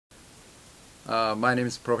My name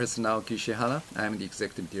is Professor Naoki Ishihara. I'm the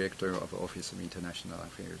Executive Director of Office of International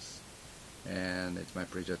Affairs. And it's my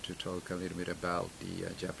pleasure to talk a little bit about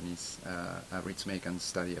the Japanese Ritsumeikan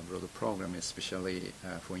Study Abroad program, especially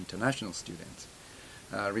for international students.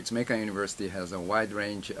 Ritsumeikan University has a wide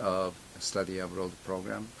range of study abroad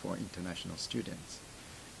program for international students.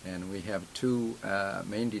 And we have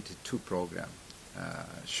mainly two programs,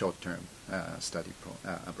 short-term study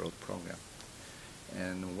abroad program.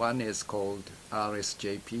 And one is called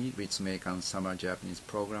RSJP, Ritsumeikan Summer Japanese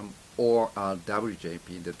Program, or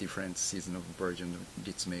RWJP, the different seasonal version of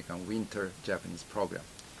Ritsumeikan Winter Japanese Program.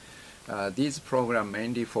 This program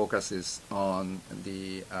mainly focuses on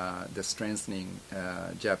the strengthening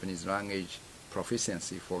Japanese language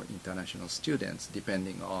proficiency for international students,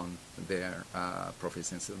 depending on their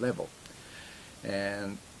proficiency level.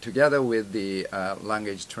 And together with the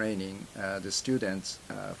language training, the students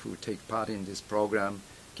who take part in this program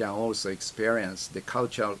can also experience the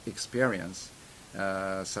cultural experience,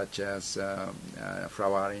 such as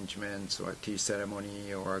flower arrangements or tea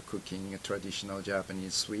ceremony or cooking traditional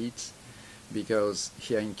Japanese sweets, because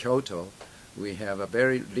here in Kyoto we have a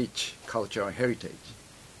very rich cultural heritage,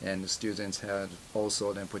 and the students have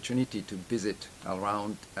also the opportunity to visit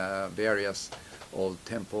around various old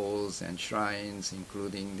temples and shrines,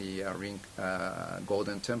 including the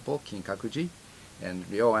Golden Temple, Kinkakuji, and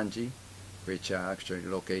Ryoanji, which are actually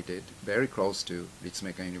located very close to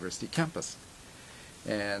Ritsumeikan University campus.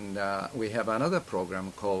 And we have another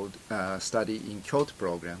program called Study in Kyoto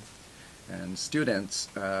program. And students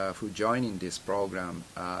who join in this program,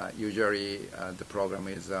 usually the program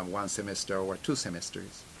is 1 semester or 2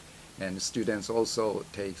 semesters. And students also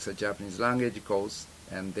take a Japanese language course,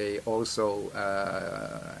 and they also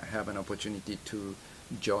have an opportunity to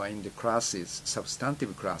join the classes,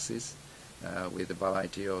 substantive classes, with a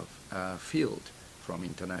variety of field, from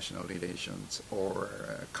international relations or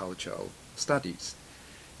cultural studies.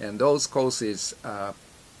 And those courses are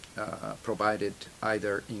provided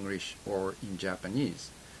either English or in Japanese.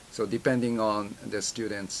 So depending on the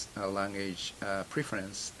students' language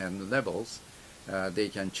preference and levels, they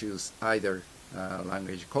can choose either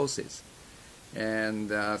language courses. And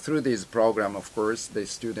through this program, of course, the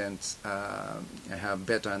students have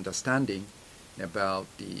better understanding about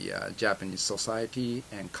the Japanese society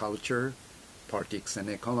and culture, politics and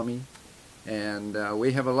economy. And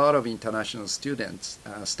we have a lot of international students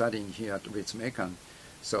studying here at Ritsumeikan,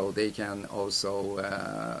 so they can also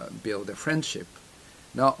build a friendship,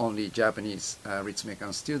 not only Japanese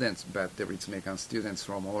Ritsumeikan students, but the Ritsumeikan students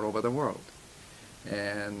from all over the world.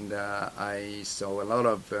 And I saw a lot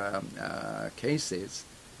of cases,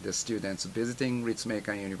 the students visiting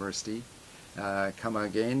Ritsumeikan University come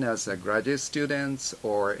again as graduate students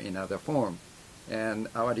or in other form. And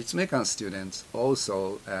our Ritsumeikan students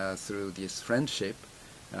also, through this friendship,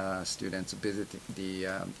 students visit the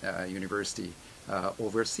university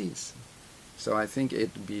overseas. So I think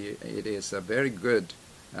it is a very good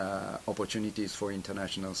opportunities for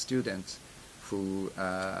international students who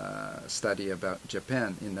study about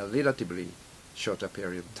Japan in a relatively shorter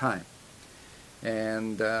period of time.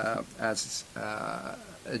 And as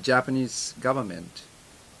Japanese government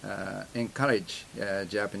encourage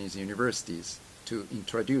Japanese universities to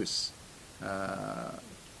introduce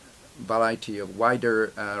variety of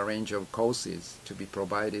wider range of courses to be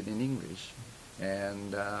provided in English,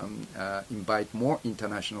 and invite more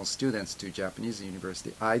international students to Japanese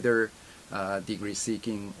university, either degree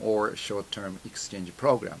seeking or short-term exchange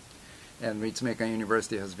program. And Ritsumeikan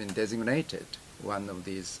University has been designated one of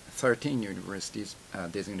these 13 universities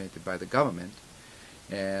designated by the government,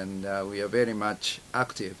 and we are very much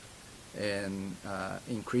active in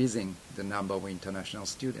increasing the number of international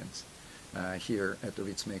students here at the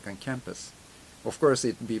Ritsumeikan campus. Of course,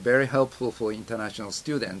 it would be very helpful for international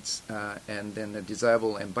students and then a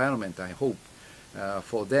desirable environment, I hope,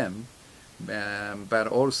 for them. But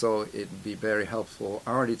also it would be very helpful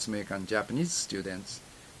our Ritsumeikan Japanese students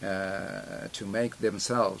to make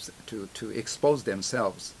themselves, to expose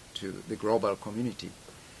themselves to the global community.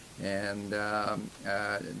 And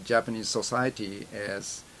Japanese society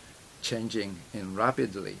is changing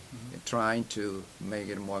rapidly, trying to make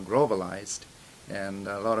it more globalized, and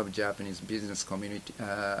a lot of Japanese business community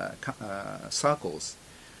circles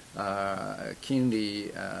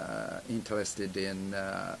keenly interested in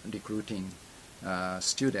recruiting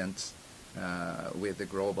students with the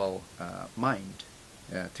global mind,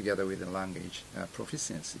 together with the language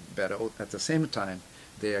proficiency. But at the same time,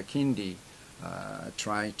 they are keenly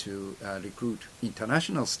trying to recruit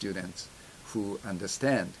international students who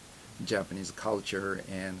understand Japanese culture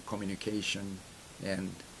and communication and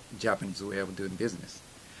Japanese way of doing business.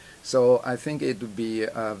 So I think it would be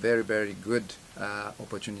a very, very good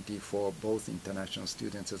opportunity for both international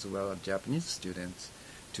students as well as Japanese students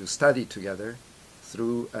to study together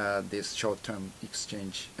through these short-term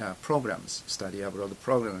exchange programs, study abroad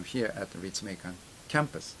program here at the Ritsumeikan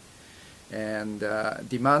campus. And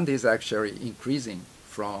demand is actually increasing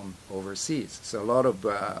from overseas. So a lot of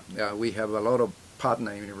we have a lot of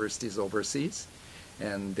partner universities overseas,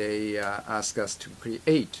 and they ask us to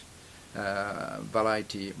create wider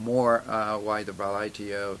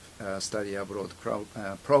variety of study abroad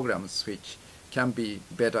programs which can be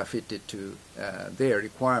better fitted to their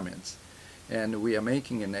requirements. And we are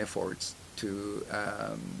making an effort to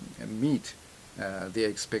meet their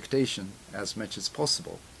expectation as much as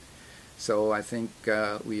possible. So I think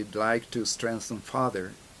we'd like to strengthen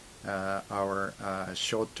further our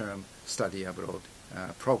short-term study abroad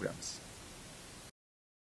programs.